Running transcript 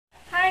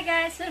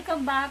guys!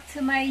 Welcome back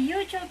to my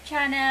YouTube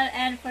channel,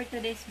 and for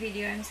today's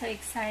video, I'm so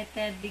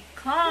excited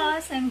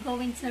because I'm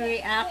going to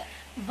react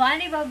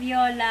Vanny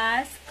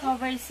Vabiola's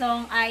cover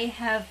song, I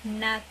Have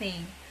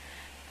Nothing.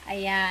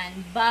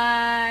 Ayan,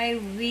 by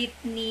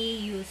Whitney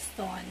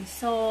Houston.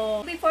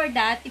 So, before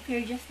that, if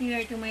you're just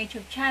newer to my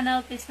YouTube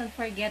channel, please don't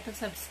forget to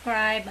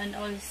subscribe and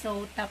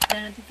also tap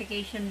the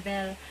notification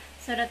bell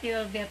so that you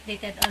will be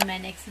updated on my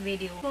next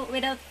video. So,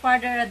 without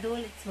further ado,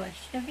 let's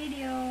watch the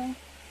video.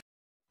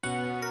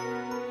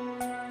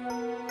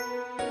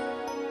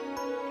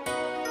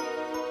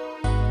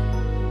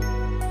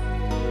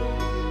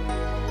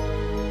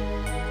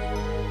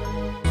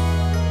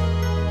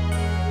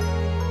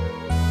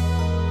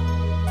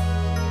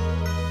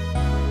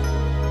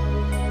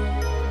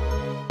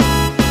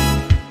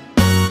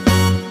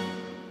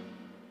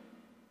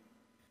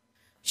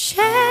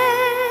 Share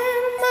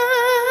my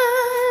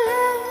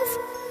love,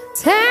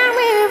 tell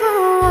me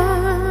why,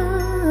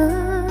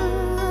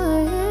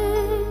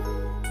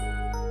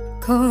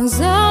 'cause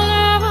I'll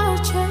never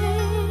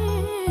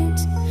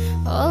change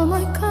all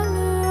my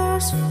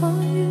colors for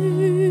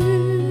you.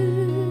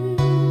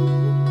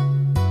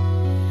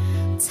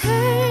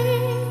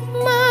 Take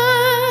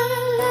my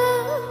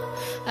love,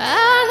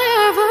 I'll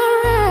never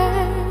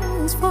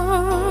ask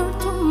for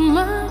too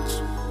much,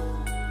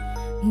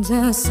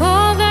 just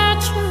all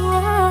that you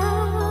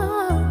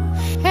are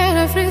and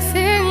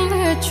everything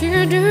that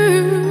you do.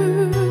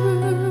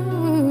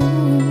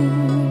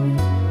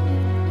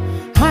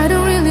 I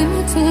don't really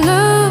need to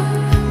look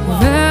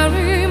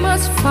very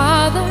much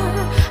farther.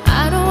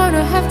 I don't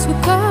wanna have to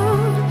go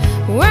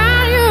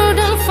where you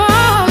don't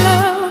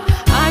follow.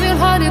 I will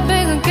hold it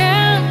back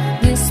again.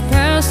 This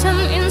person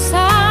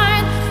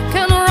inside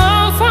can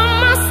run from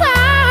my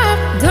side.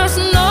 There's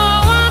no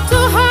one to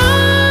hold.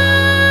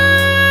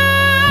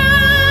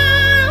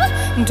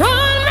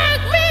 Don't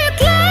make me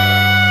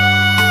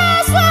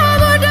close one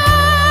more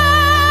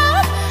door.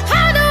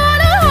 I don't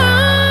wanna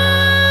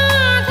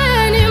hurt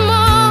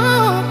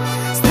anymore.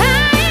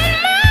 Stay in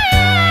my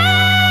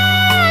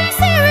arms,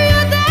 if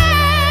you're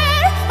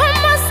there, or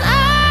must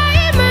I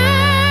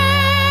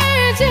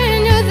imagine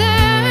you're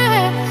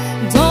there?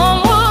 Don't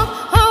walk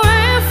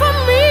away from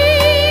me.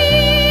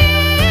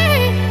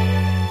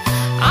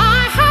 I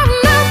have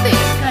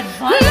nothing,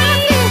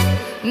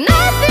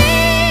 nothing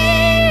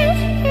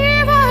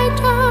if I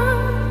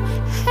don't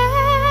have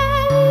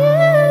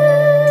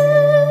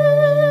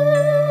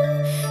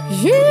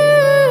you.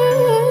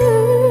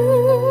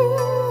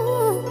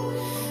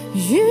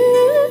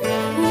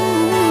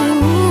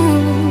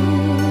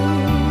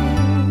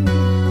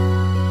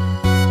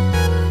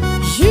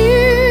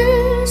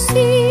 You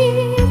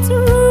see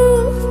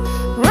through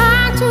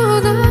right to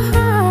the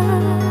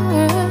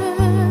heart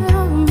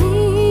of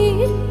me.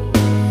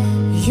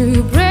 You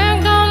break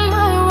down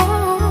my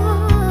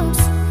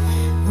walls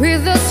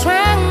with the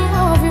strength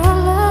of your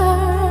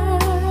love.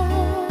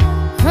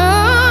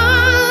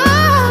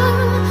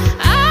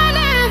 I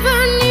never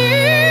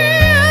knew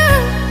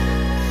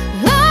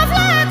love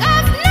like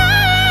I've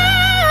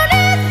known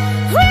it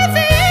with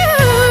you.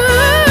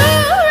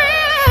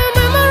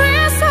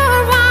 Memories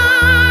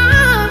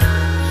survive,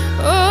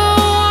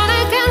 what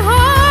I can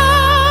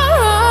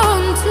hold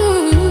on to.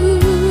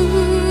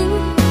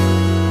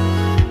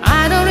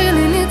 I don't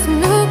really need to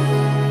look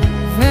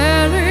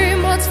very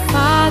much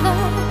farther.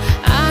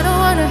 I don't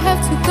wanna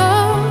have to go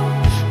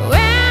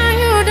where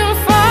you don't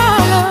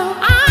follow.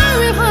 I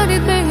will hold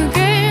it back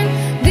again.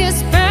 This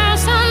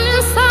person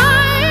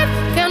inside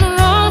can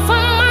run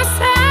from my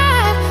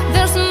side.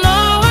 There's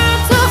nowhere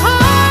to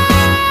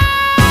hide.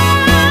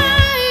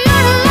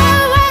 Your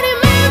love I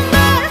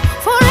remember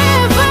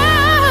forever.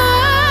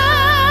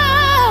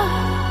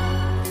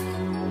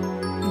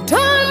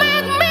 Don't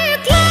make me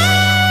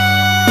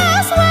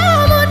close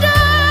one more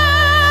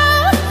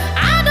door.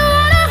 I don't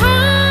wanna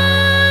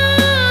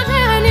hurt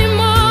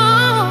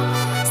anymore.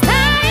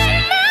 Stay in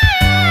my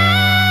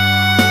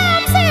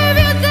arms, if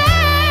you're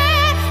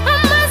there, or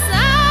must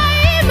I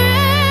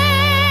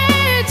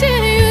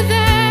imagine you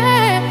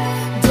there?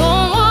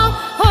 Don't walk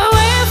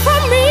away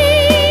from me.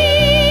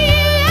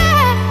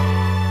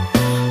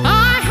 I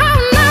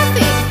have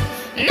nothing,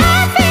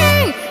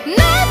 nothing.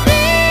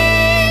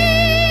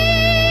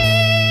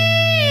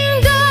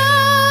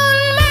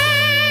 Don't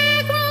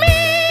make me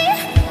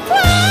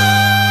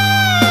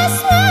close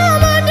one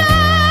more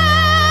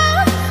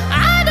door.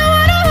 I don't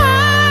wanna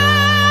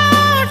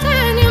hurt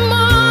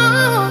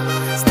anymore.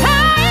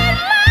 Stay in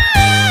my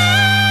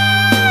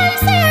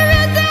arms, if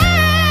you're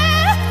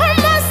there, or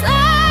must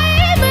I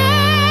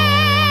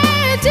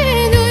imagine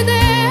you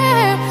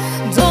there?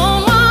 Don't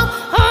walk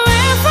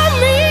away from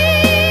me.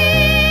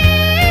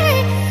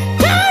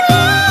 Don't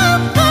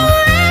walk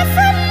away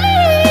from me.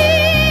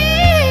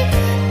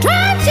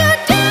 Don't you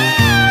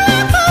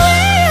dare walk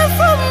away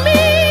from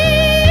me.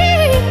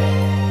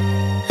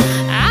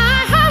 I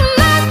have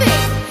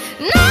nothing,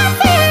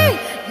 nothing,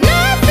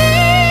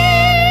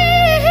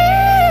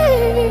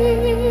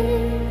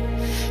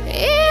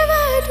 if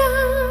I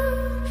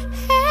don't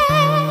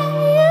have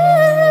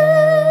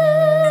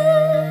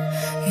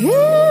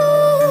you.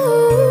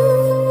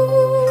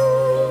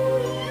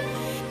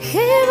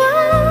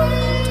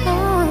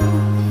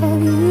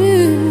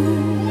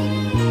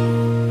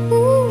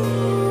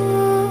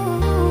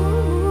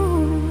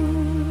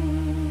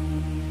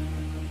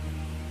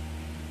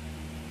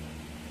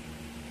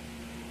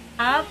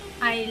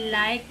 I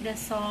like the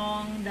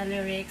song, the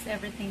lyrics,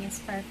 everything is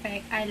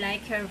perfect. I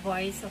like her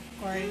voice, of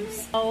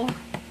course.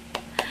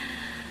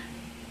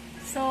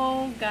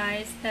 So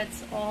guys,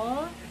 that's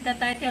all. The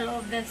title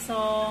of the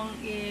song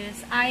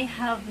is I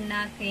Have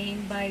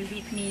Nothing by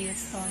Whitney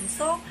Houston.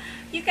 So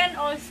you can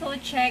also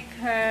check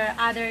her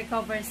other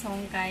cover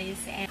song, guys.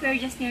 And if you're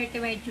just new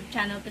to my YouTube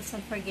channel, please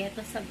don't forget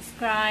to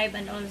subscribe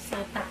and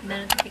also tap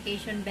the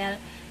notification bell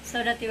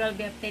so that you will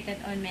be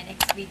updated on my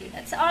next video.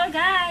 That's all,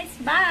 guys.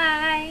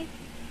 Bye!